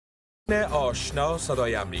آشنا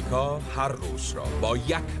صدای امریکا هر روز را با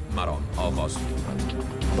یک مرام آغاز می‌کند.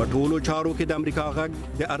 په ټولو چارو کې د امریکا غږ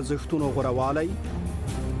د ارزښتونو غوړوالی،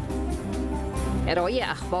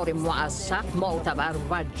 ارائه اخبار موثق، معتبر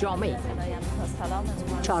و جامع،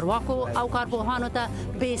 چارواکو او کارپوهانو ته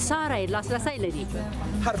بی‌ساری لاسرسی لري.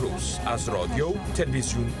 هر روز از رادیو،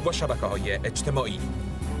 تلویزیون و شبکه‌های اجتماعی.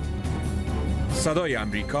 صدای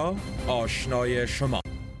امریکا، آشنای شما.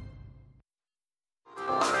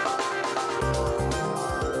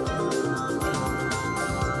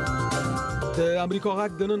 د امریکا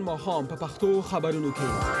غږ د نن ماښام په پښتو خبرونو کې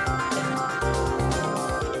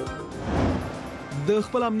د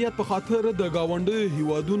خپل امنیت په خاطر د گاونډیو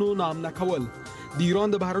هیوادونو نام نه کول. د ایران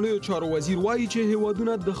د بهرنیو چارو وزیر وایي چې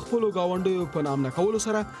هیوادونه د خپل گاونډیو په نام نه کولو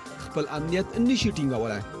سره خپل امنیت نشي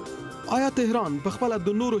ټینګولای. آیا تهران په خپل د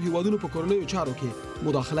نورو هیوادونو په کورنیو چارو کې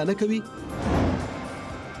مداخله نه کوي؟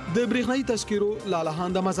 د برېښنايي تذکرو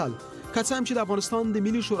لالهانده مزل که څه هم چې د افغانستان د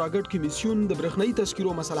ملي شورا ګډ کمیسیون د برېښنايي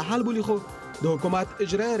تذکرو مسله حل بولي، خو د حکومت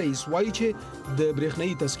اجرایي رئیس وایي چې د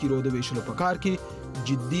برېښنايي تذکرو د ویشلو په کار کې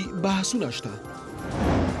جدي بحثونه شته.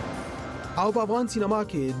 او په افغان سینما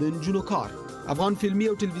کې د نجونو کار، افغان فلمي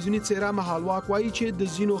او ټلویزیوني څیره مهالواک وایي چې د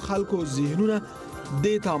ځینو خلکو ذهنونه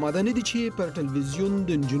دې ته آماده نه دي چې پر ټلویزیون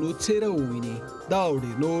د نجونو څیره وویني. دا او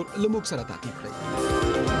ډېر نور له موږ سره تعقیب کړئ.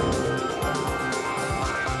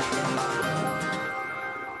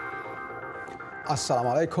 السلام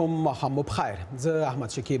علیکم، ماښام مو بخیر. زه احمد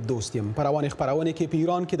شکیب دوست یم. په روانې خپرونې کې په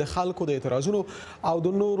ایران کې د خلکو د اعتراضونو او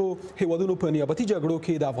د نورو هیوادونو په نیابتي جګړو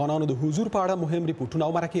کې د افغانانو د حضور په اړه مهم ریپورټونه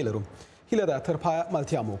او مرکې لرو. هیله ده تر پایه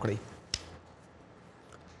ملتیا مو وکړئ.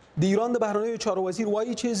 د ایران د بهرنیو چارو وزیر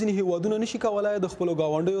وایي چې ځینې هیوادونه نشي کولای د خپلو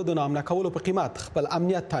ګاونډیو د نام نه کولو په قیمت خپل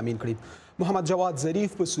امنیت تامین کړي. محمد جواد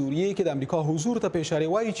ظریف په سوریې کې د امریکا حضور ته په اشاره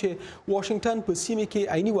وایي چې واشنگټن په سیمې کې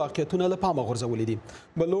عیني واقعیتونه له پامه غورځولي دي.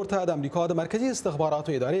 بل لور ته د امریکا د مرکزي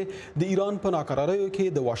استخباراتو ادارې د ایران په ناکراریو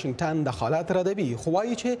کې د واشنگټن دخالت ردوي، خو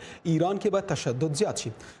وایي چې ایران کې به تشدد زیات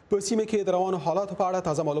شي. په سیمه کې د روانو حالاتو په اړه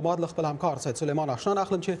تازه معلومات له خپل همکار سید سلیمان آشنا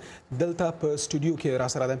اخلم چې دلته په سټوډیو کې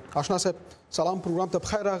راسره ده. آشنا صاحب سلام، پروګرام ته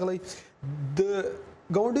بخیر راغلی. د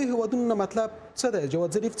ګاونډي هیوادونو نه مطلب څه دی؟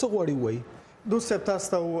 جواد ظریف څه غواړي ووایي؟ دوست صاحب، تاسو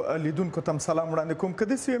ته لیدونکو ته سلام وړاندې کوم. که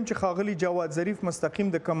داسې ویم چې ښاغلي جواد ظریف مستقیم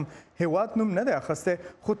د کوم هیواد نوم نه دی اخیستی،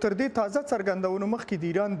 خو تر دې تازه څرګندونو مخکې د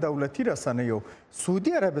ایران دولتي رسنیو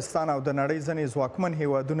سعودي عربستان او د نړۍ ځینې ځواکمن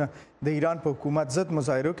هیوادونه د ایران په حکومت ضد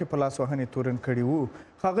مظاهرو کې په لاس وهنې تورن کړي وو.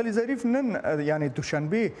 ښاغلي ظریف نن یعنې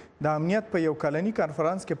دوشنبې د امنیت په یو کلني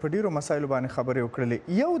کانفرانس کې په ډیرو مسایلو باندې خبرې وکړلې.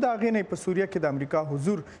 یو د هغې نه په سوریه کې د امریکا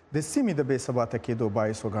حضور د سیمې د بې ثباته کېدو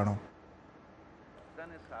باعث وګڼو.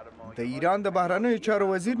 د ایران د بهرنیو چارو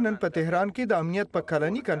وزیر نن په تهران کې د امنیت په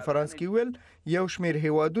کلني کنفرانس کې ویل یو شمېر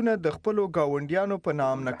هیوادونه د خپلو ګاونډیانو په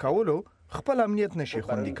نام نه کولو خپل امنیت نشي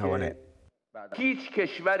خوندي کولی. هیڅ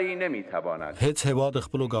کشوری نمیتواند هیڅ هیواد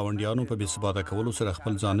خپل ګاونډیانو په بې ثباته کولو سره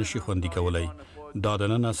خپل ځان نشي خوندي کولی. دا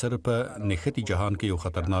د نن اثر په نښتي جهان کې یو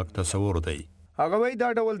خطرناک تصور دی. هغه وایي دا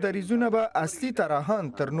ډول دریځونه به اصلي طرحان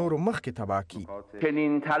تر نورو مخکې تباه کړي.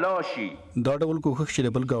 چنین تلاشی دا ډول کوښښ چې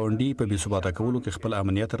د بل ګاونډي په بې ثباته کولو کې خپل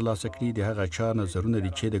امنیت ترلاسه کړي د هغه چا نظرونه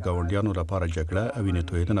دي چې د ګاونډیانو لپاره جګړه او وینې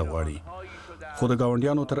تویېدنه غواړي، خو د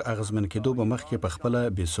ګاونډیانو تر اغېزمن کېدو به مخکې په خپله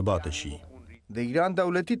بې ثباته شي. د ایران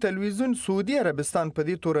دولتي تلویزیون سعودي عربستان په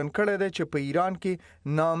دې تورن کړی دی چې په ایران کې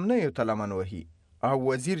نامنیو ته لمن وهي. او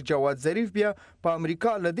وزیر جواد ظریف بیا په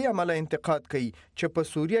امریکا له دې امله انتقاد کوي چې په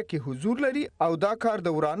سوریه کې حضور لري او دا کار د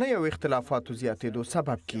ورانۍ او اختلافاتو زیاتېدو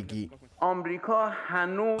سبب کیږي.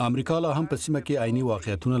 امریکا لا هم په سیمه کې عیني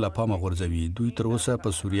واقعیتونه له پامه غورځوي. دوی تر اوسه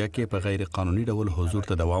په سوریه کې په غیر قانوني ډول حضور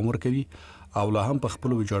ته دوام ورکوي او لا هم په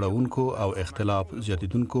خپلو ویجاړونکو او اختلاف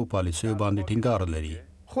زیاتېدونکو پالیسیو باندې ټینګار لري.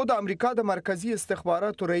 خو د امریکا د مرکزي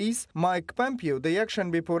استخباراتو رئیس مایک پمپیو د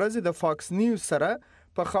یکشنبې په ورځ د فاکس نیوز سره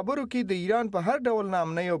په خبرو کې د ایران په هر ډول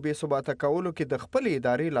نامنۍ او بې ثباته کولو کې د خپلې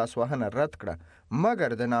ادارې لاسوهنه رد کړه، مګر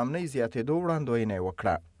د نامنۍ زیاتېدو وړاندوینه یې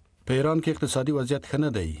وکړه. په ایران کې اقتصادي وضعیت ښه نه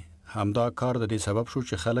دی. همدا کار د دې سبب شو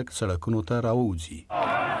چې خلک سړکونو ته راووځي.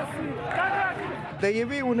 د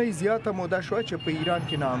یوې اونۍ زیاته موده شوه چې په ایران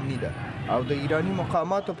کې ناامني ده او د ایراني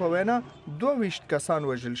مقاماتو په وینا 22 کسان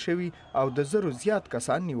وژل شوي او د 1000 زیات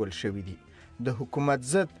کسان نیول شوي دي. د حکومت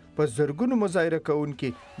ضد په زرګونو مظاهره کوونکي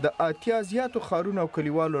د 80 زیاتو ښارونو او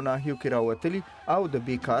کلیوالو ناحیو کې راوتلي او د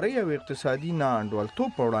بیکارۍ او اقتصادي ناانډولتوب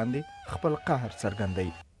په وړاندې خپل قهر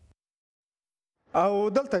څرګندوي. او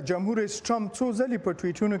دلته جمهور رئیس ټرمپ څو ځلې په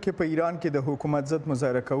ټویټونو کې په ایران کې د حکومت ضد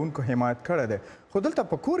مظاهره کوونکو حمایت کړی دی خو دلته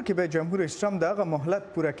په کور کې به جمهور رئیس ټرمپ د هغه مهلت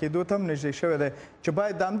پوره کېدو ته هم نږدې شوی دی چې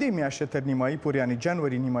باید د همدې میاشتې تر نیمایي پورې یعنې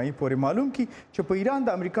جنوري نیمایي پورې معلوم کړي چې په ایران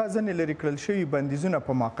د امریکا ځینې لرې کړل شوي بندیزونه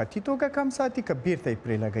په موقتي توګه کم ساتي که بیرته یې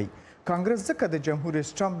پرې لګوي کانګرس ځکه د جمهور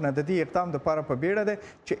رئیس ټرمپ نه د دې اقدام دپاره په بیړه دی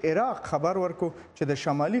چې عراق خبر ورکړو چې د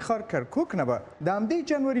شمالي ښار کرکوک نه به د همدې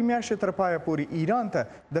جنوري میاشتې تر پایه پورې ایران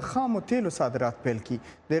ته د خامو تیلو صادرات پیل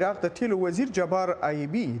کړي د عراق د تیلو وزیر جبار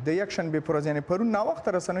ایبي د یکشنبې په ورځ یعنې پرون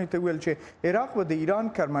ناوخته رسنیو ته ویل چې عراق به د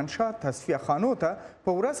ایران کرمنشاه تصفیه خانو ته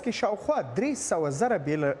په ورځ کې شاوخوا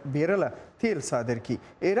 300,000 بیرله تیل صادر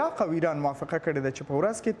کړي عراق او ایران موافقه کړې ده چې په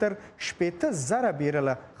ورځ کې تر 60,000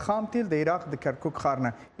 بیرله خام تیل د عراق د کرکوک ښار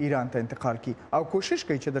نه ایران ته انتقال کړي او کوشش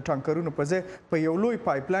کوي چې د ټانکرونو په ځای په یو لوی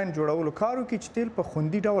پایپلاین جوړولو کار وکړي چې تیل په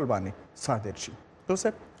خوندي ډول باندې صادر شي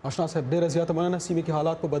آشنا صاحب ډېره زیاته مننه سیمې کې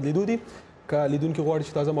حالات په بدلیدو دي که لیدونکي غواړي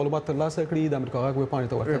چې تازه معلومات ترلاسه کړي د امریکا غږ ویبپاڼې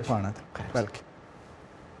ته ورته بلکې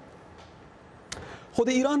خو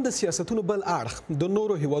د ایران د سیاستونو بل اړخ د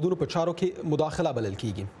نورو هیوادونو په چارو کې مداخله بلل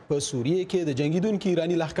کیږي په سوریه کې د جنگیدونکو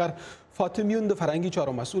ایرانی لښکر فاطمیون د فرهنګي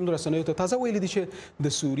چارو مسؤل رسنیو ته تازه ویلي دي چې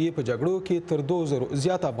د سوریې په جګړو کې تر 2000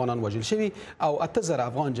 زیات افغانان وژل شوي او 8000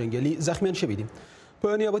 افغان جنګیالي زخمیان شوي دي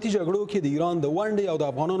په نیابتي جګړو کې د ایران د ونډې او د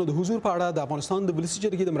افغانانو د حضور په اړه د افغانستان د ولسي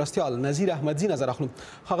جرګې د مرستیال نظیر احمدزي نظر اخلو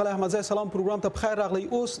ښاغلی احمدزی سلام پروګرام ته بخیر راغلی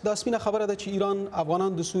اوس دا سپینه خبره ده چې ایران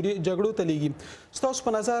افغانان د سوریې جګړو ته لیږي ستاسو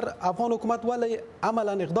په نظر افغان حکومت ولې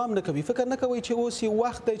عملا اقدام نه کوي فکر نه کوي چې اوس یو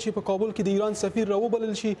وخت دی چې په کابل کې د ایران سفیر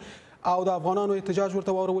راوبلل شي او د افغانانو احتجاج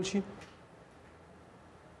ورته واورول شي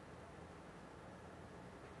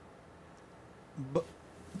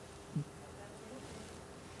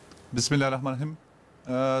بسم الله الرحمن الرحیم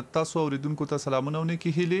تاسو اوریدونکو ته سلامونه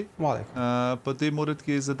ونکي هیلې په دې مورد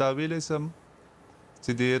کې زه دا ویلی سم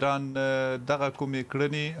چې د ایران دغه کومې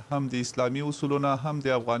کړنې هم د اسلامي اصولونه هم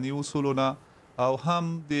د افغاني اصولونه او هم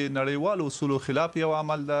د نړیوالو اصولو خلاف یو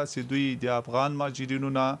عمل ده چې دوی د افغان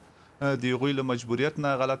مهاجرینو نه د هغوی له مجبوریت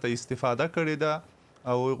نه غلطه استفاده کړې ده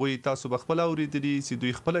او هغوی تاسو به خپله اورېدلي چې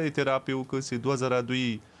دوی خپله اعتراف یې وکړ چې 2000 دوی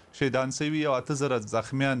شهیدان سوي او 8000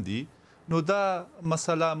 زخمیان دي نو دا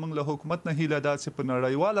مسله موږ له حکومت نه هیله ده چې په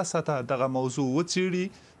نړیواله سطح دغه موضوع وڅیړي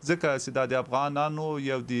ځکه چې دا د افغانانو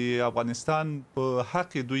یو د افغانستان په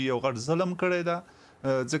حق دوی یو غټ ظلم کړی ده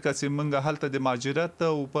ځکه چې موږ هلته د مهاجرت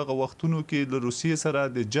او په هغه وختونو کې له روسیې سره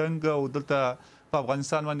د جنګ او دلته په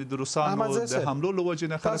افغانستان باندې د روسانو د حملو له وجې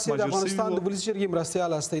نه خلک مهاجر شوي افغانستان د ولسي جرګې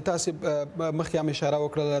مرستیال هستئ تاسو مخکې هم اشاره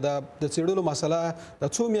وکړله د څېړلو مسله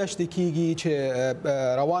د څو میاشتې کیږي چې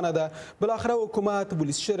روانه ده بالاخره حکومت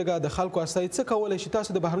ولسي جرګه د خلکو هستئ څه کولی شي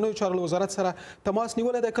تاسو د بهرنیو چارو وزارت سره تماس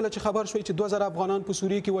نیولی دی کله چې خبر شوی چې 2000 افغانان په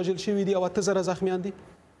سوریې کې وژل شوي دي او 8000 زخمیان دي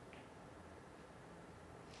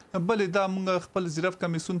بلې دا موږ خپل ظرف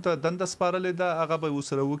کمیسیون ته دنده سپارلې ده هغه به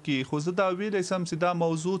ورسره وکړي خو زه دا ویلی سم چې دا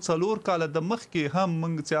موضوع 4 کاله د مخکې هم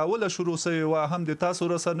موږ چې اوله شروع سوې وه هم د تاسو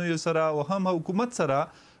رسنیو سره او هم حکومت سره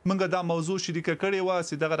موږ دا موضوع شریکه کړې وه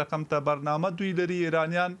چې دغه رقم ته برنامه دوی لري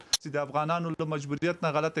ایرانیان چې د افغانانو له مجبوریت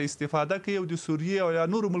نه غلطه استفاده کوي او د سوریې او یا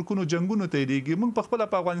نورو ملکونو جنګونو ته یې لیږي موږ پخپله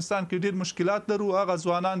په افغانستان کې ډېر مشکلات لرو هغه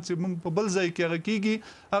ځوانان چې موږ په بل ځای کې هغه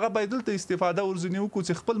کېږي هغه باید دلته استفاده ورځنې وکړو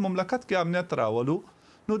چې خپل مملکت کې امنیت راولو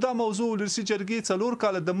نو دا موضوع ولسي جرګې 4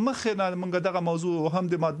 کاله د مخې نه موږ دغه موضوع هم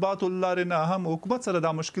د مطبوعاتو له لارې نه هم حکومت سره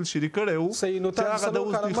دا مشکل شریک کړی وو چې هغه د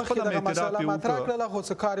اوس دوی خپله مسله مطرح کړله خو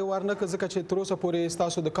څه کار یې ورنه کړ ځکه چې تر اوسه پورې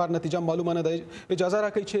ستاسو د کار نتیجه معلومه نه ده اجازه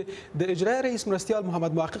راکړئ چې د اجرایي رئیس مرستیال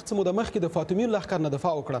محمد محقق څه موده مخکې د فاطمیون لښکر نه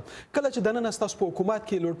دفاع وکړه کله چې دننه ستاسو په حکومت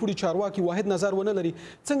کې لوړپوړي چارواکي واحد نظر ونه لري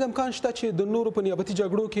څنګه امکان شته چې د نورو په نیابتي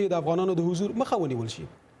جګړو کې د افغانانو د حضور مخه ونیول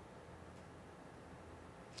شي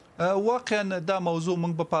واقعا دا موضوع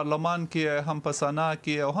موږ په پارلمان کې هم په سنا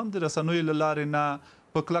کې او هم د رسنیو له لارې نه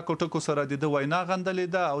په کلکو ټکو سره د وینا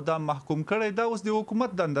غندلې ده او دا محکوم کړی ده اوس د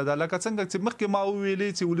حکومت دنده ده لکه څنګه چې مخکې ما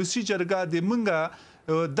وویلې چې ولسي جرګه د موږ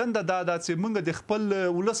دنده دا ده چې موږ د خپل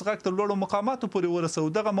ولس غږ تر لوړو مقاماتو پورې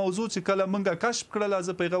ورسوو دغه موضوع چې کله موږ کشف کړله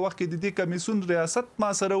زه په هغه وخت کې د دې کمیسیون ریاست ما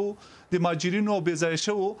سره و د مهاجرینو او بېځایه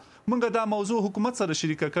شوو موږ دا موضوع حکومت سره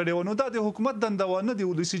شریکه کړې وه نو دا د حکومت دنده وه نه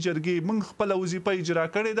د ولسي جرګې موږ خپله وظیفه اجرا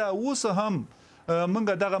کړې ده اوس هم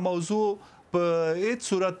موږ دغه موضوع په هیڅ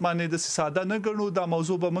صورت باندې د ساده نه ګڼو دا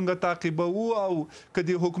موضوع به موږ تعقیبوو او که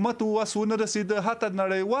د حکومت وس ونه رسېده حتی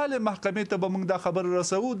نړیوالې محکمې ته به موږ دا خبره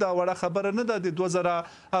رسوو دا وړه خبره نه ده د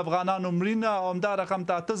 2000 افغانانو مړینه او همدا رقم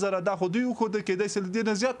ته 8000 دا خو دوی وښوده کېدای شي له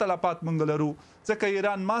دې نه زیات تلفات موږ لرو ځکه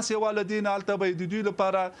ایران ماس یواله دي نه هلته به د دوی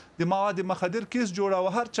لپاره د مواد مخدر کیس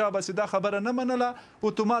جوړاوه هر چا به چې دا خبره نه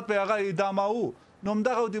منله اتومات به هغه اعداموو نو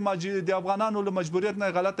همدغه د افغانانو له مجبوریت نه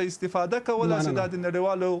غلطه استفاده کوله چې دا د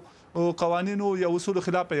نړیوالو قوانینو یا اصولو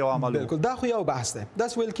خلاف یو عمل و. بالکل دا خو یو بحث دی.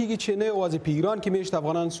 داسې ویل کېږي چې نه یوازې په ایران کې میشت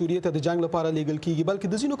افغانان سوریې ته د جنګ لپاره لیږل کېږي بلکې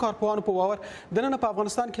د ځینو کارپوهانو په باور دننه په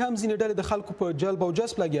افغانستان کې هم ځینې ډلې د خلکو په جلب او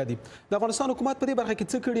جذب لګیا دي. د افغانستان حکومت په دې برخه کې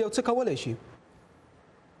څه کړي او څه کولی شي؟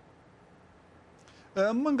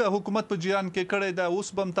 منګه حکومت په جریان کې کړی دا. اوس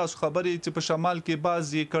به هم تاسو خبرې چې په شمال کې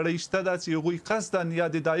بعضې کړۍ شته ده چې هغوی قصداً یا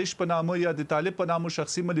د داعش په نامه یا د طالب په نامه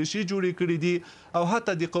شخصي ملیشې جوړې کړي دي او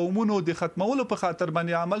حتی د قومونو د ختمولو په خاطر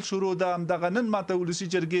باندې عمل شروع ده. همدغه نن ماته ولسي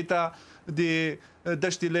جرګې ته د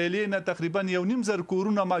دشت لیلې نه تقریبا 1.5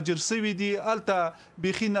 کورونه ماجر سوي دي. هلته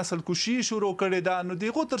بیخي نسل کشي شروع کړې ده. نو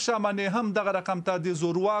د هغو تر شا باندې هم دغه رقم ته د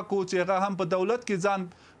زورواکو چې هغه هم په دولت کې ځان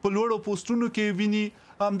په لوړو پوسټونو کې ویني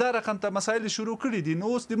همدا رقم ته مسایل شروع کړي دي. نو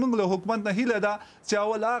اوس د موږ له حکومت نه هیله ده چې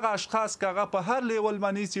اول هغه اشخاص که هغه په هر لیول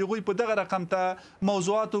باندې چې هغوی په دغه رقم ته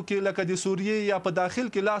موضوعاتو کې لکه د سوریې یا په داخل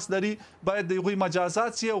کې لاس لري باید د هغوی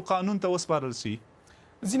مجازات شي او قانون ته وسپارل شي.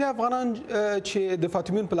 ځینې افغانان چې د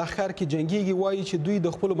فاطمیون په لښکر کې جنګیږي وایي چې دوی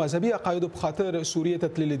د خپلو مذهبي عقایدو په خاطر سوریې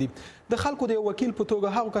ته تللي دي. د خلکو د یو وکیل په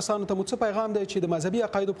توګه هغو کسانو ته مو څه پیغام دی چې د مذهبي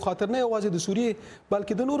عقایدو په خاطر نه یوازې د سوریې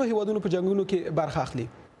بلکې د نورو هیوادونو په جنګونو کې برخه اخلي؟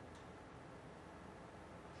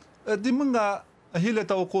 د منګه هیله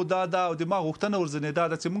توقع دا ده او د ما غوښتنه ورځنې دا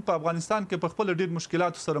ده چې موږ په افغانستان کې په خپل ډېر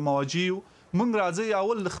مشکلاتو سره مواجه یو. موږ راځي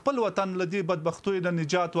اول خپل وطن له دې بدبختیو نه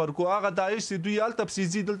نجات ورکو. هغه داعش چې دوی هلته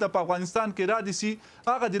پسې دلته په افغانستان کې را دي سي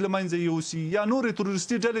هغه د له منځه یوسي یا نورې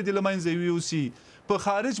تروریستي ډلې د له منځه یوسي. په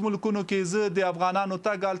خارج ملکونو کې زه د افغانانو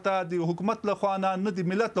تګ هلته د حکومت له خوا نه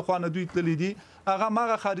د ملت له خوا نه دوی تللي دي. هغه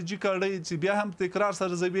ماغه خارجي کړۍ چې بیا هم تکرار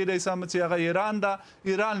سره زه ویلی سم چې هغه ایران ده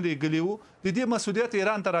ایران لیږلي وو. د دې مسؤلیت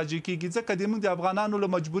ایران ته راجع کېږي ځکه د موږ د افغانانو له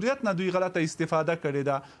مجبوریت نه دوی غلطه استفاده کړې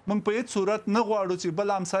ده. موږ په هېڅ صورت نه غواړو چې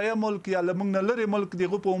بل همسایه ملک یا له موږ نه لرې ملک د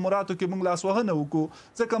هغو په اموراتو کې موږ لاسوهنه وکړو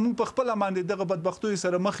ځکه موږ په خپله باندې دغه بدبختیو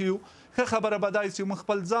سره مخ یو. ښه خبره به دا چې موږ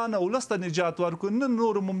خپل ځان او ولس ته نجات ورکړو نه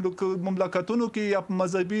نورو مملکتونو کې یا په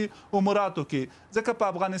مذهبي اموراتو کې. ځکه په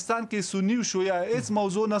افغانستان کې سني او شیعه هېڅ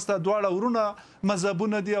موضوع نشته. دواړه ورونه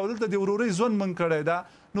مذهبونه دي او دلته د ورورۍ ژوند موږ کړی ده.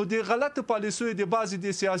 نو د غلطو پالیسیو د بعضې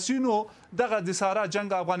د سیاسیونو دغه د سارا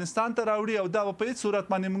جنګ افغانستان ته راوړي او دا په هېڅ صورت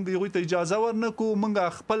باندې موږ هغوی ته اجازه ورنکړو. موږ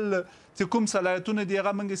خپل چې کوم صلاحیتونه دي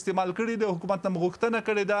هغه موږ استعمال کړي دي. حکومت نه غوښتنه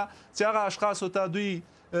کړې ده چې هغه اشخاصو ته دوی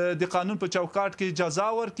د قانون په چوکاټ کې جزا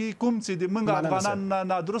ورکړي کوم چې د موږ افغانان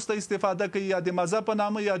نادرسته استفاده کوي یا د مذهب په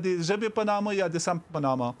نامه یا د ژبې په نامه یا د سمت په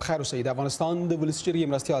نامه. خیر اوسئ. د افغانستان د ولسي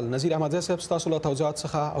جرګې مرستیال نظیر احمدزی صاحب ستاسو له توضیحات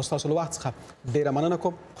څخه او ستاسو له وخت څخه ډېره مننه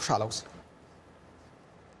کوم. خوشحاله اوسئ.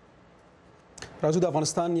 راځو د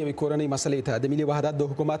افغانستان یوې کورنۍ مسلې ته. د ملي وحدت د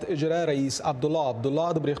حکومت اجرا رئیس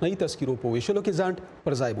عبدالله د برېښنایي تذکیرو په ویشلو کې ځنډ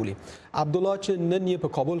پر ځای بولي. عبدالله چې نن یې په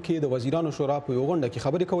کابل کې د وزیرانو شورا په یوه غونډه کې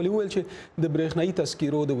خبرې کولې وویل چې د برېښنایي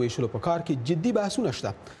تذکیرو د ویشلو په کار کې جدي بحثونه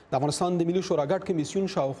شته. د افغانستان د ملي شورا ګډ کمیسیون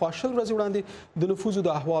شاوخوا 20 ورځې وړاندې د نفوذو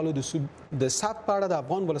د احوالو د ثبت په اړه د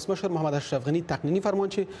افغان ولسمشر محمد اشرف غني تقنیني فرمان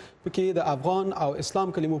چې پکې د افغان او اسلام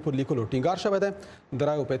کلمو پر لیکلو ټینګار شوی دی د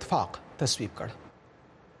رایو په اتفاق تصویب کړ.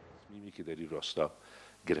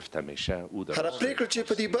 گرفته میشه او هر پریکړه چې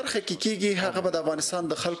په دې برخه کې کیږي هغه به د افغانستان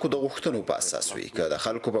د خلکو د غوښتنو په اساس وي. که د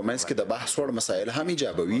خلکو په منځ کې د بحث وړ مسایل هم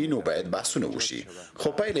ایجابوي نو باید بحثونه وشي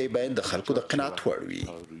خو پایله باید د خلکو د قناعت وړ وي.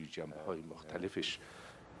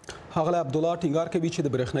 ښاغلی عبدالله ټینګار کوي چې د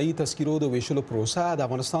برېښنایي تذکیرو د ویشلو پروسه د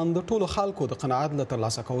افغانستان د ټولو خلکو د قناعت له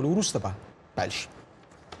ترلاسه کولو وروسته به پیل شي.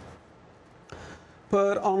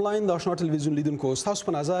 پر آنلاین د آشنا ټلویزیون لیدونکو ستاسو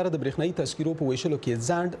په نظر د برېښنایي تذکیرو په ویشلو کې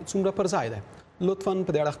ځنډ څومره پر ځای دی؟ لطفاً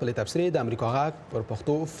په دې اړه خپلې تبصرې د امریکا غږ پر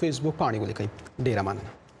پښتو فیسبوک پاڼې ولیکئ. ډېره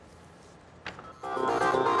مننه.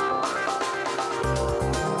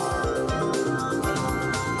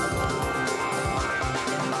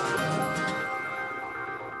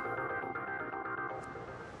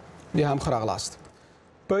 بیا هم ښه راغلاست.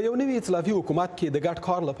 په یو نوي ائتلافي حکومت کې د ګډ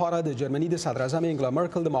کار لپاره د جرمني د صدر اعظم انګلا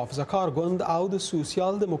مرکل د محافظه کار ګوند او د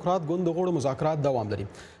سوسیال دیموکرات ګوند د غړو مذاکرات دوام لري.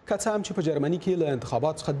 که څه هم چې په جرمني کې له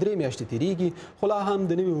انتخاباتو څخه 3 میاشتې تیریږي خو لا هم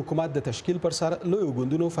د نوي حکومت د تشکیل پر سر لویو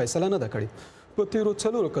ګوندونو فیصله نه ده کړې. په تیرو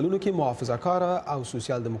 4 کلونو کې محافظه کاره او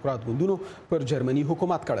سوسیال دیموکرات ګوندونو پر جرمني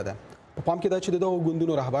حکومت کړی ده. په پام کې ده چې د دغو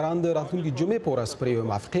ګوندونو رهبران د راتلونکي جمعې په ورځ پر یوې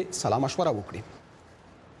موافقې سلا مشوره وکړي.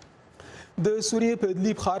 د سوریې په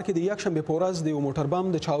ادلیب ښار کې د یکشنبې په ورځ د یو موټر بم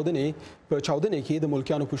د چاودنې کې د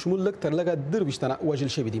ملکیانو په شمول لږ تر لږه 23 تنه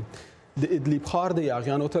وژل شوي دي. د ادلیب ښار د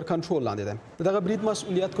یاغیانو تر کنټرول لاندې ده. دغه برید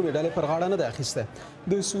مسؤلیت کومې ډلې پر غاړه نه ده اخیسته.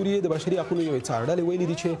 د سوریې د بشري حقونو یوې څارډلې ویلي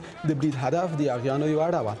دي چې د برید هدف د یاغیانو یوه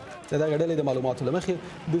اډه وه. د دغه ډلې د معلوماتو له مخې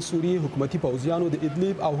د سوریې حکومتي پوځیانو د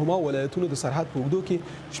ادلیب او هما ولایتونو د سرحد په اوږدو کې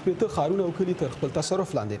 18 ښارونه او کلي تر خپل تصرف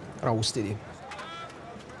لاندې راوستي دي.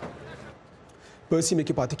 په سیمه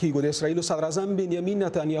کې پاتې کیږي. د اسرایل صدر اعظم بنیامین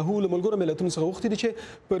نتنیاهو له ملګرو ملتونو څخه غوښتي دي چې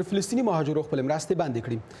پر فلسطیني مهاجرو خپل مرستې بندې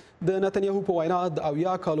کړي. د نتنیاهو په وینا د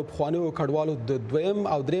 80 کالو پخوانیو کډوالو د دویم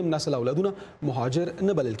او دریم نسل اولادونه مهاجر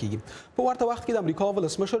نه بلل کیږي. په ورته وخت کې د امریکا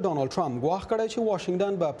ولسمشر ډانلډ ټرمپ ګواښ کړی چې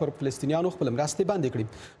واشنګټن به پر فلسطینیانو خپل مرستې بندې کړي.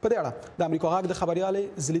 په دې اړه د امریکا غږ د خبريالې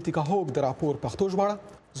زلیتیکا هوګ د راپور پښتو ژباړه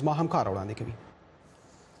زما همکار وړاندې کوي.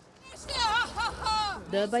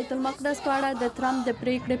 د بیت المقدس په اړه د ټرمپ د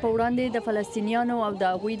پریکړې په وړاندې د فلسطینیانو او د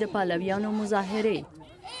هغوی د پلویانو مظاهرې.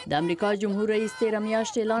 د امریکا جمهور رئیس تېره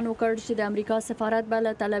میاشت اعلان وکړ چې د امریکا سفارت به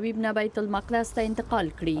له تل ابیب نه بیت المقدس ته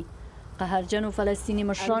انتقال کړي. قهرجنو فلسطیني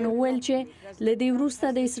مشرانو وویل چې له دې وروسته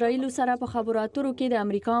د اسرایلو سره په خبرو اترو کې د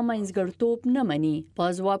امریکا منځګړیتوب نه مني. په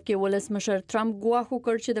ځواب کې ولسمشر ټرمپ ګواښ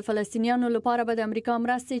وکړ چې د فلسطینیانو لپاره به د امریکا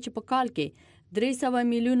مرستې چې په کال کې $300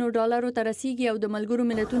 ملیون ته رسیږي او د ملګرو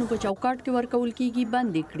ملتونو په چوکاټ کې ورکول کیږي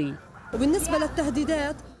بندې کړي. بالنسبه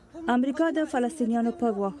للتهديدات امریکا د فلسطینیانو په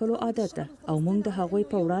ګواښلو عادت ده او موږ د هغوی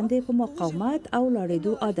په وړاندې په مقاومت او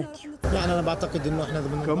لاړېدو عادت یو. يعني انا بعتقد انه احنا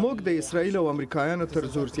که موږ د اسرایل او امریکایانو تر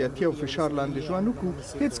زور زیاتی او فشار لاندې ژوند وکړو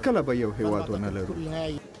هیڅ کله به یو هیواد ونه لرو.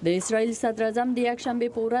 د اسرایل صدر اعظم د یکشنبه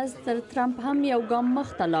په ورځ تر ټرمپ هم یو ګام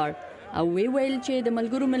مخته لاړ او ویل چې د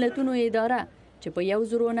ملګرو ملتونو اداره چې په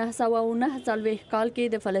 1949 کال کې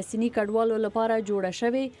د فلسطیني کډوالو لپاره جوړه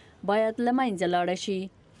شوې باید له منځه لاړه شي.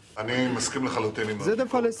 زه د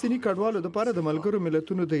فلسطیني کډوالو لپاره د ملګرو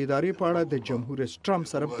ملتونو د ادارې په اړه د جمهور رئیس ټرمپ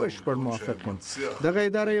سره بشپړ موافق یم. دغه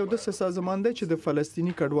اداره یو داسې سازمان دی چې د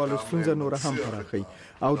فلسطیني کډوالو ستونزه نور هم پراخوي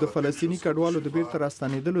او د فلسطیني کډوالو د بیرته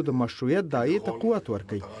راستنېدلو د مشروعیت داعیې ته قوت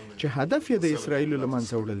ورکوي چې هدف یې د اسرایلو له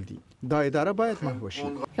منځه وړل دي. دا اداره باید محو شي.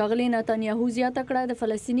 ښاغلي نتنیاهو زیاته کړه د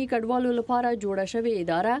فلسطیني کډوالو لپاره جوړه شوې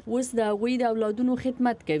اداره اوس د هغوی د اولادونو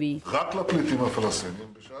خدمت کوي.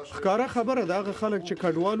 ښکاره خبره ده هغه خلک چې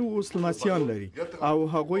کډوالو اوس لمسیان لري او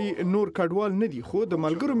هغوی نور کډوال نه دي خو د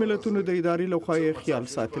ملګرو ملتونو د ادارې لخوا یې خیال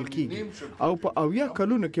ساتل کیږي او په 80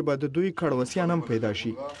 کلونو کې به د دوی کډوسیان هم پیدا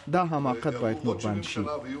شي. دا حماقت باید نور بند شي.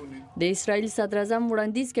 د اسرایل صدر اعظم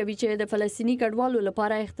وړاندیز کوي چې د فلسطیني کډوالو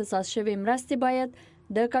لپاره اختصاص شوی مرستې باید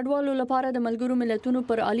د کډوالو لپاره د ملګرو ملتونو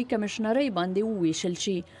پر عالی کمشنرۍ باندې وویشل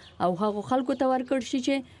شي او هغو خلکو ته ورکړل شي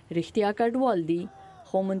چې رښتیا کډوال دي.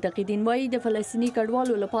 خو منتقدین وایي د فلسطیني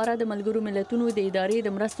کډوالو لپاره د ملګرو ملتونو د ادارې د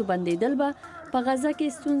مرستو بندیدل به په غزه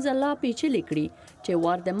کې ستونزه لا پیچلې کړي چې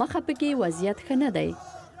وار د مخه پکې وضعیت ښه نه دی.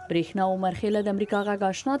 برېښنا عمر خیله د امریکا غږ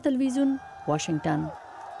آشنا تلویزیون واشنگټن.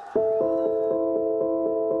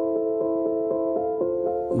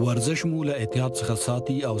 ورزش مو له احتیاط څخه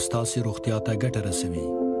ساتي او ستاسو روغتیا ته ګټه رسوي.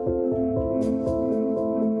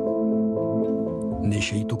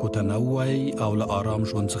 نشي توکو ته نه وای او له آرام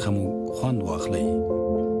ژوند څخه مو خوند واخلئ.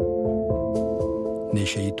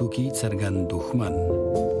 نشي توکي څرګند دښمن.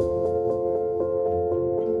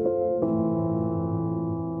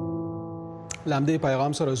 لامدې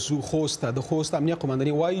پیغام سره زو خوست د خوست امنیه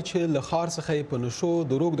قومنداني وایي چې له ښار څخه په نشو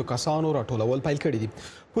د روغ د کسانو راټولول پیل کړي دي.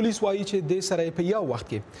 پولیس وایي چې د سره په یو وخت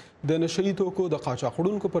کې د نشئی توکو د قاچاق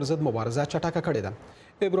وړونکو پر ضد مبارزه چټکه کړې ده.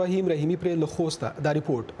 ابراهیم رحیمی پر له خوست دا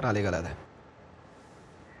ریپورت را لګل ده.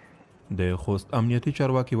 د خوست امنیتي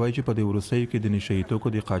چارواکي وایي چې په دې وروستیو کې د نشئی توکو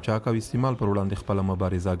د قاچاق او استعمال پر وړاندې خپل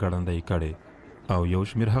مبارزه ګړندۍ کړې او یو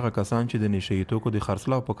شمېر هغه کسان چې د نشئی توکو د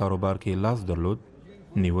خرڅلاو په کاروبار کې لاس درلود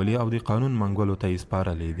نیولې او د قانون منګولو ته یې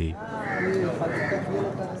سپارلې دي.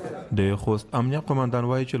 د خوست امنیه قومندان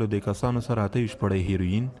وایي چې له دې کسانو سره 28 پړۍ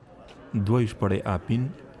هیروین، 2 پړۍ اپین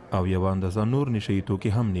او یو اندازه نور نشئی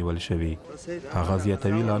توکي هم نیول شوي. هغه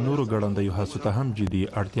زیاتوي لا نورو ګړندیو هڅو ته هم جدي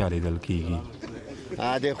اړتیا لیدل کیږي.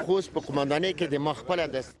 د خوست په قومندانۍ کې د مخبله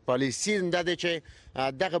د پالیسي دا دی چې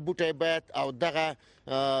دغه بوټی باید او دغه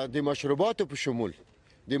د مشروباتو په شمول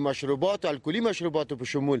د مشروبات الکولي مشروباتو په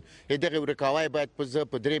شمول دغه ورکاوی باید په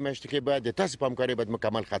 3 میاشتو کې باید د تاسو پامکاري باید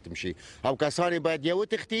مکمل ختم شي او کسان باید یا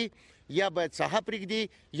وتښتي یا باید ساحه پرېږدي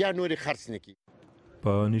یا نور خرڅ نه کړي.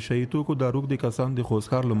 په نشئی توکو داروغ د کسان د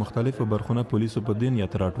خوستکار له مختلفو برخونو پولیسو په دې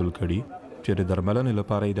نیت راټول کړي چې د درملنې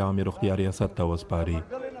لپاره یې د عامې روغتیا ریاست ته وسپاري.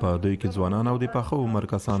 په دوی کې ځوانان او د پاخه عمر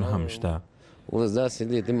کسان هم شته. اوس داسې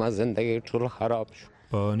دي ما زندګي ټول خراب شو.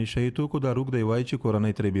 په نشئی توکو داروغ دی وایي چې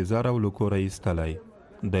کورنۍ ترې بیزاره او له کوره ایستلی.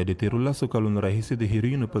 د 13 کلونو راهیسې د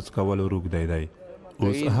هیروینو په څکولو روږدی دی.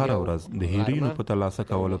 اوس هره ورځ د هیروینو په ترلاسه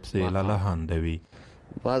کولو پسې لالهانده وي.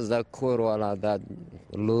 باز دا کور والا دا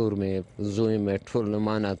لور مې زوی مې ټول له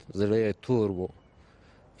مانه زړه یې تور و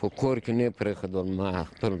په کور کې نه پرېښودل ما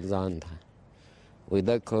خپل ځان ته وایي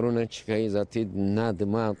دا کارونه چې کوي ذاتي نه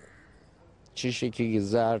د ما چې شي کېږي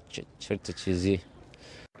زار چېرته چې ځي.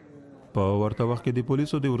 په ورته وخت کې د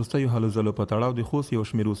پولیسو د وروستیو هلو ځلو په تړاو د خوست یو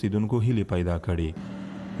شمېر اوسیدونکو هیلې پیدا کړي.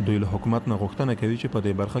 دوی له حکومت نه غوښتنه کوي چې په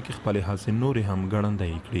دې برخه کې خپلې هڅې نورې هم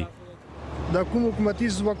ګړندۍ کړي. د کوم حکومتي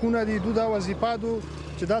ځواکونه دي دوی دا وظیفه ده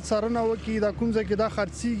چې دا څارنه وکړي، دا کوم ځای کې دا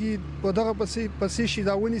خرڅېږي په دغه پسې شي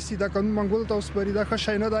دا ونیسي، دا قانون منګولو ته وسپاري. دا ښه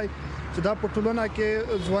شی نه دی چې دا په ټولنه کې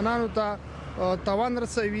ځوانانو ته تاوان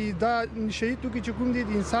رسوي. دا نشهیي توکي چې کوم دي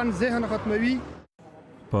د انسان ذهن ختموي.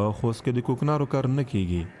 په خوست کې د کوکنارو کار نه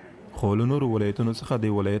کیږي، خو له نورو ولایتونو څخه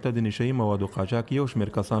د ولایت د نشهیي موادو قاچاق یو شمېر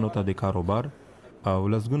کسانو ته د کاروبار او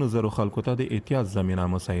لسګونو زرو خلکو ته د احتیاط زمینه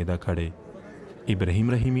مساعده کړې. ابراهیم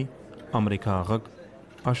رحیمی، امریکا غږ،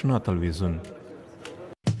 آشنا تلویزیون.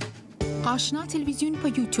 آشنا تلویزیون په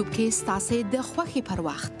یوټیوب کې ستاسو د خوښې پر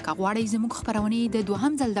وخت کغواړی زموږ خبرونه د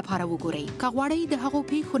دوهم ځل لپاره وګورئ. کغواړی د هغو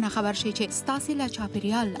پیښو نه خبر شئ چې ستاسو له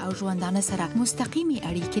چاپیریال او ژوندانه سره مستقیمي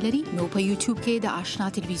اړیکې لري، نو په یوټیوب کې د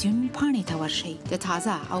آشنا تلویزیون پاڼې ته ورشئ. د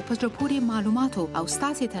تازه او په پوري معلوماتو او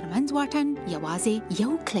ستاسو ترمنځ واټن یوازې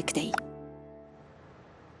یو کلیک دی.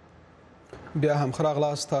 بیا هم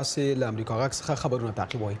خراغلاست تاسو له امریکا غږ څخه خبرونه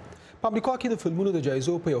تعقیبوئ. په امریکا کې د فلمونو د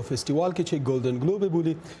جایزو په یو فستیوال کې چې ګولډن ګلوب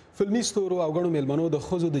بولي، فلمي ستورو او غنو میلمنو د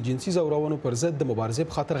ښځو د جنسي ځورونو پر ضد د مبارزې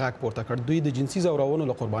په خاطر غږ پورته کړ. دوی د جنسي ځورونو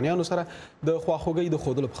له قربانیانو سره د خواخوږۍ د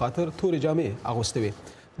ښودلو په خاطر تورې جامې اغوستې وې.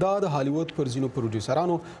 دا د هالیوود پر ځینو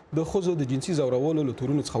پروډیوسرانو د ښځو د جنسي ځورولو له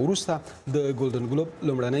تورونو څخه وروسته د ګولډن ګلوب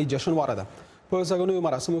لومړنۍ جشنواره ده. په ځانګړو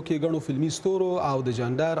مراسمو کې غنو فلمي ستورو او د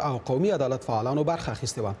جندر او قومي عدالت فعالانو برخه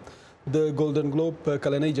اخیستې وه. د ګولډن ګلوب په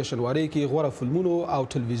کلنۍ جشنوارې کې غوره فلمونو او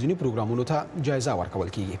ټلویزیوني پروګرامونو ته جایزه ورکول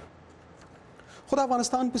کیږي. خو د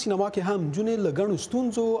افغانستان په سینما کې هم جونې له ګڼو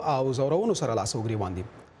ستونزو او ځورونو سره لاس او ګریوان دي.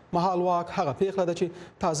 مهال واک هغه پیښه ده چې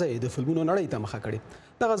تازه د فلمونو نړۍ ته مخه کړې.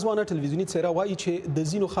 دغه ځوانه ټلویزیوني څیره وایي چې د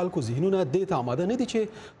ځینو خلکو ذهنونه دې ته آماده نه دي چې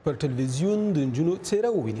پر ټلویزیون د نجونو څیره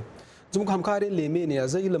وویني. زموږ همکار لیمې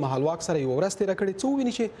نیازۍ له مهال واک سره یوه ورځ تېره کړې څه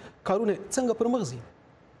وویني چې کارونه څنګه پر مخ ځي.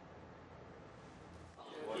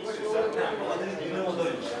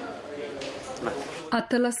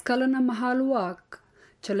 اتلس کلنه مهال واک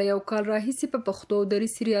چې له یو کال راهیسې په پښتو دري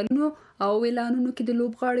سریالونو او اعلانونو کې د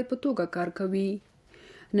لوبغاړې په توګه کار کوي،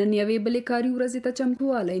 نن یوې بلې کاري ورځې ته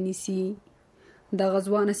چمتووالی نیسي. دغه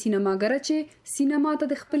ځوانه سینماګره چې سینما ته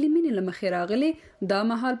د خپلې مینې له مخې راغلې، دا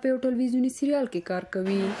مهال په یو ټلویزیوني سریال کې کار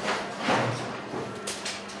کوي.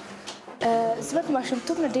 زما په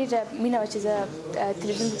ماشومتوب نه ډېره مینه وه چې زه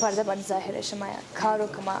تلویزیون په پرده باندې ظاهره شم، کار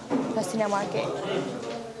وکړم په سینما کې.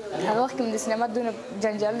 هغه وخت کې د سینما دونه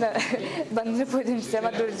جنجال نه باندې نه پوهېدم چې سینما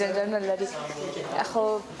دونه جنجال نه لري، خو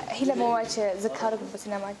هیله مې وه چې زه کار وکړم په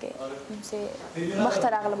سینما کې، چې مخته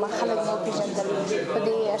راغلم خلک مې وپېژندل، په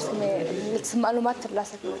دې عرض کې مې لږ څه معلومات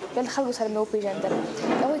ترلاسه کړل، بیا له خلکو سره مې وپېژندل،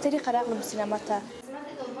 په هغوی طریقه راغلم سینما ته.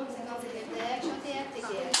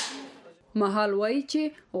 مهال وایي چې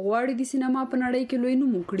غواړي د سینما په نړۍ کې لوی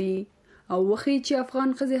نوم وکړي او وښیي چې افغان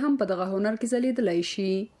ښځې هم په دغه هنر کې ځلېدلی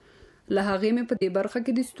شي. له هغې مې په دې برخه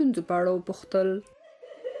کې د ستونزو په اړه وپوښتل.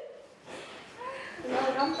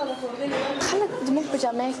 خلک زموږ په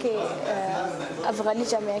جامعه کې افغاني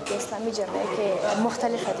جامعه کې اسلامي جامعه کې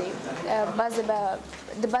مختلفه دي.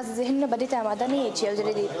 د بعضې ذهنونه به دې ته اماده نه وي چې یو ځل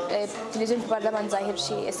د تلویزیون په پرده باندې ظاهر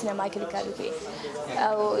شي، سینما کې د کار وکړي،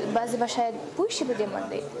 او بعضې به شاید پوه شي په دې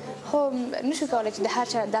باندې، خو نشو کولی چې د هر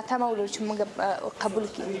چا دا تمه ولرو چې موږ قبول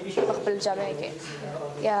کړي په خپل جامعه کې،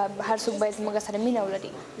 یا هر څوک باید زموږ سره مینه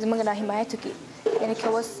ولري، زموږ نه حمایت وکړي. یعنې که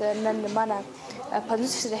اوس نن ما نه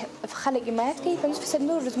 50% خلک حمایت کوي، 50%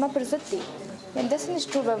 نور زما پر ضد دي، یعنې داسې نه چې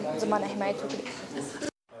ټول به زما نه حمایت وکړي.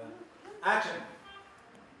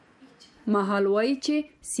 مهال وایي چې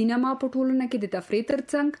سینما په ټولنه کې د تفریح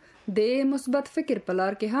ترڅنګ د مثبت فکر په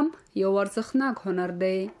لار کې هم یو ارزښتناک هنر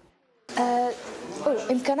دی.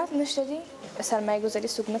 امکانات نشته دي، سرمایه گذاري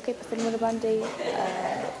څوک نه کوي په فلمونو باندې،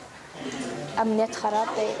 امنیت خراب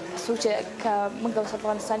دی. څوک چې که موږ اوس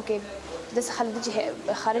افغانستان کې داسې خلک دي چې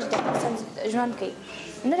خارج د افغانستان ژوند کوي،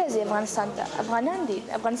 نه راځي افغانستان ته، افغانان دي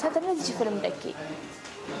افغانستان ته نه راځي چې فلم ډک کړي،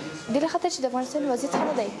 دې له خاطر چې د افغانستان وضعیت ښه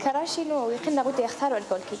نه دی. که راشي نو یقینا هغوی ته اختیار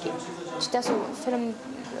ورکول کېږي چې تاسو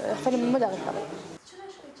فلم مه دغه کوئ.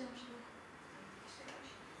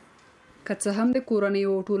 که څه هم د کورنۍ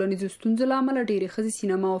او ټولنیزو ستونزو له امله ډېرې ښځې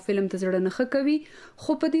سینما او فلم ته زړه نه ښه کوي،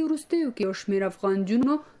 خو په دې وروستیو کې یو شمېر افغان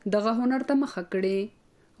نجونو دغه هنر ته مخه کړې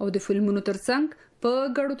او د فلمونو ترڅنګ په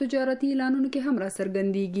ګډو تجارتي اعلانونو کې هم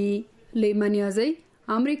راڅرګندېږي. لیمې نیازۍ،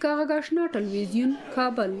 امریکا غږ، آشنا تلویزیون،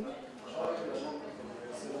 کابل.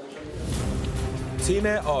 تیم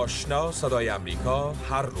آشنا صدای امریکا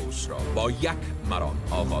هر روز را با یک مرام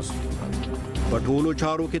آغاز می‌کند. په ټولو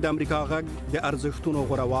چارو کې د امریکا غږ د ارزښتونو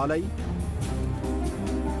غوروالی،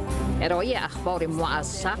 ارائه اخبار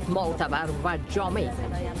موثق، معتبر و جامع،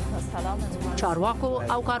 چارواکو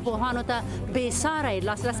او کارپوهانو ته بېساری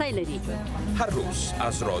لاسرسی لري. هر روز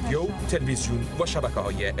از رادیو، تلویزیون و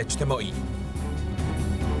شبکه‌های اجتماعی.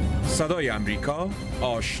 صدای امریکا،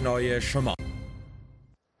 آشنای شما.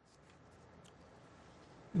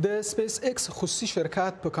 د سپیس ایکس خصوصي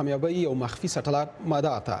شرکت په کامیابی یو مخفي سټلایټ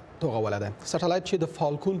مدار ته توغولی دی. سټلایټ چې د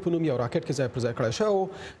فالکون په نوم یو راکټ کې ځای پر ځای کړی شوی و،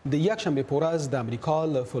 د یکشنبې په ورځ د امریکا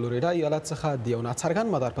له فلوریډا ایالت څخه د یو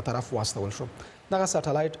ناڅرګند مدار په طرف واستول شو. دغه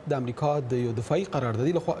سټلایټ د امریکا د یو دفاعي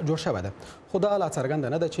قراردادي لخوا جوړ شوی دی، خو دا لا څرګنده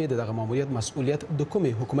نه ده چې د دغه ماموریت مسؤلیت د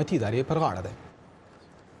کومې حکومتي ادارې پر غاړه دی.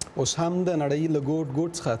 اوس هم د نړۍ له ګوټ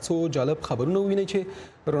ګوټ څخه څو جالب خبرونه ووینئ چې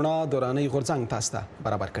رونا دورانۍ غورځنګ تاسو ته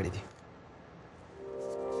برابر کړي دي.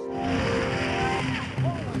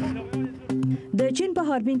 د چین په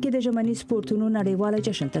هاربین کې د ژمني سپورتونو نړیواله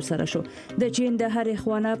جشن ترسره شو. د چین د هرې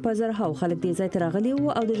خوانه په زرهاو خلک دې ځای ته راغلي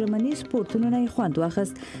وو او د ژمني سپورتونو نه یې خوند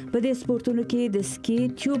واخیست. په دې سپورتونو کې د سکی،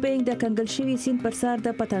 ټیوبینګ، د کنګل شوي سیند پر سر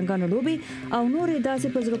د پتنګانو لوبې او نورې داسې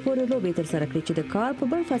په زړه پورې لوبې ترسره کړې چې د کال په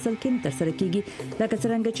بل فصل کې نه ترسره کیږي. لکه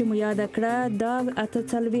څرنګه چې مو یاد کړه، دا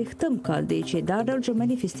 48م کال دی چې دا ډول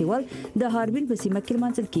ژمني فستیوال د هاربین په سیمه کې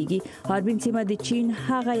لمانځل کیږي. هاربین سیمه د چین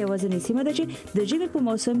هغه یوازینۍ سیمه ده چې د ژمي په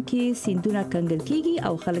موسم کې سیندونه کنګل کیږي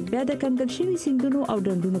او خلک بیا د کنګل شوي سیندونو او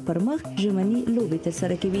ډنډونو پر مخ ژمني لوبې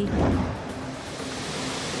ترسره کوي.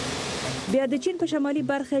 بیا د چین په شمالي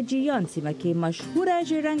برخه جیان سیمه کې مشهوره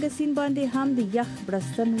ژیړرنګه سیند باندې هم د یخ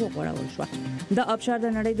برستن وغوړول شو. دا آبشار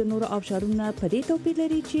د نړۍ د نورو آبشارونو په دې توپیر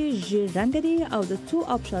لري چې ژیړرنګه دي او د څو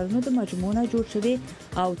آبشارونو د مجموعه نه جوړ شوی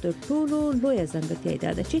او تر ټولو لویه ځانګړتیا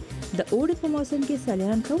دا ده چې د اوړي په موسم کې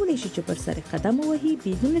سیلانیان کولی شي چې پر سر قدم ووهي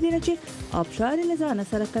بدون دې چې آبشار له ځانه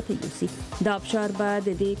سره کته یوسي. دا آبشار به د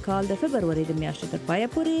دې کال د فبروري د میاشتې تر پایه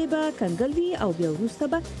پورې به کنګل وي او بیا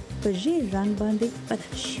وروسته به په ژیړ رنګ باندې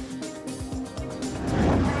بدل شي.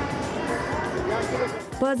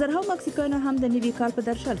 په زرهاو مکسیکانو هم د نوي کال په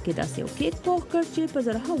درشل کې داسې یو کیک پوخ کړ چې په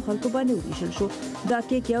زرهاو خلکو باندې وویشل شو. دا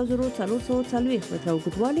کیک 1440 متره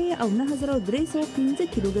اوږدوالی او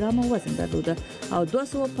 9315 کیلوګرامه وزن درلوده او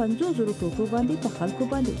 250,000 ټوټو باندې په خلکو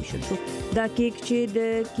باندې وویشل شو. دا کیک چې د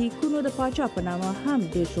کیکونو د پاچا په نامه هم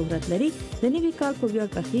ډېر شهرت لري، د نوي کال په ویاړ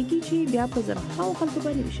پخېږي چې بیا په زرهاو خلکو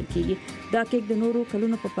باندې وویشل کیږي. دا کیک د نورو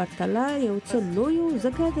کلونو په پرتله یو څه لوی و،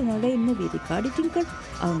 ځکه د نړۍ نوی ریکارډ یې ټینګ کړ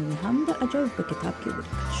او هم د عجایب په کتاب کې ولیکل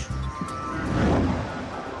شو.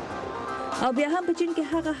 او بیا هم په چین کې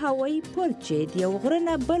هغه هوایي پل چې د یو غره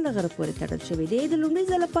نه بل غره پورې تړل شوی دی د لومړي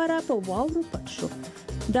ځل لپاره په واورو پټ شو.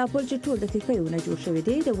 دا پل چې ټول د کیکیونه جوړ شوی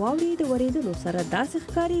دی د واورې د ورېدلو سره داسې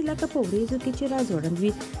ښکاري لکه په وریځو کې چې راځوړند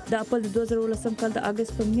وي. دا پل د 2019 کال د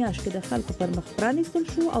اګست په میاشت کې د خلکو پر مخ پرانیستل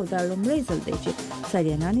شو او دا لومړی ځل دی چې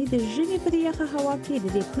سیلانیان د ژمي په یخه هوا کې د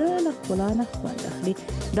دې پل له ښکلا نه خوند اخلي.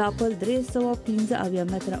 دا پل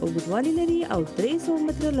 315 متره اوږدوالی لري او 300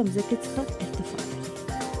 متره له مځکې څخه ارتفاع لري.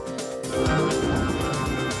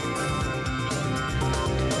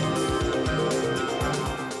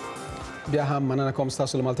 بیا هم مننه کوم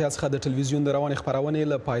ستاسو له ملتیا څخه. د ټلویزیون د روانې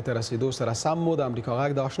خپرونې له پای ته رسیدو سره سم مو د امریکا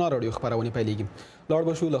غږ د آشنا رادیو خپرونې پیلېږي. لاړ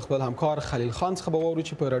به شو له خپل همکار خلیل خان څخه به واورو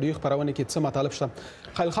چې په رادیو خپرونې کې څه مطالب شته.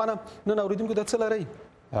 خلیل خانه، نن اورېدونکو ته څه لرئ؟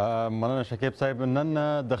 مننه شکیب صاحب. نن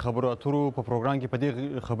د خبرو اترو په پروګرام کې په دې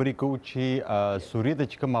خبرې کوو چې سوریې ته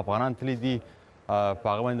چې کوم افغانان تللي دي په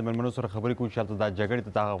هغه باندې د مېلمنو سره خبرې کوو چې هلته دا جګړې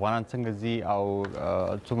ته دغه افغانان څنګه ځي او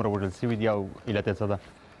څومره وژل سوي دي او علت یې څه ده.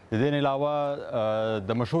 د دې نه علاوه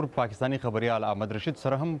د مشهور پاکستاني خبریال احمد رشید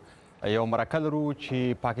سره هم یو مرکه لرو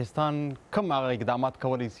چې پاکستان کوم هغه اقدامات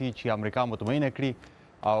کولی شي چې امریکا مطمئنه کړي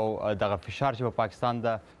او دغه فشار چې په پاکستان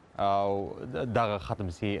ده او دغه ختم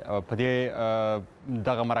شي. په دې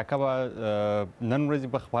دغه مرکه به نن ورځې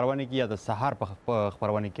په خپرونه کې یا د سهار په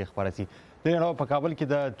خپرونه کې خپره شي. د دې علاوه په کابل کې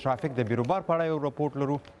د ټرافیک د بیروبار په اړه یو راپورټ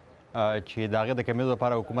لرو چې د هغې د کمیدو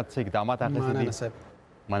لپاره حکومت څه اقدامات اخیستي دي.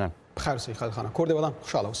 مننه. بخیر اوسئ خلیل خانه، کور دې ودان،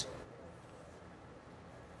 خوشحاله اوسئ.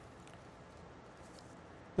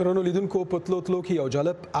 درنو لیدونکو، په تلو کې یو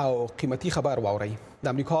جالب او قیمتي خبر واورئ. د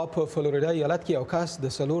امریکا په فلوریډا ایالت کې یو کس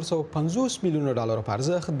د 450 میلیونو ډالرو په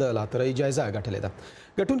ارزښت د لاترۍ جایزه ګټلې ده.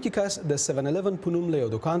 ګټونکي کس د 711 په نوم له یو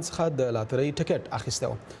دکان څخه د لاترۍ ټکټ اخیستی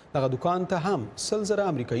و. دغه دکان ته هم 100,000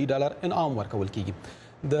 امریکایي ډالر انعام ورکول کیږي.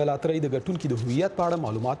 د لاترۍ د ګټونکي د هویت په اړه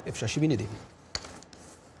معلومات افشا شوي نه دي.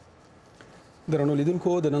 درنو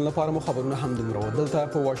لیدونکو، د نن لپاره مو خبرونه هم دومره وو. دلته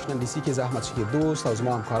په واشنګټن ډي سي کې زه احمد شکیب دوست او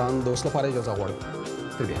زما همکاران د اوس لپاره اجازه غواړم.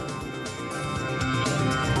 تر بیا.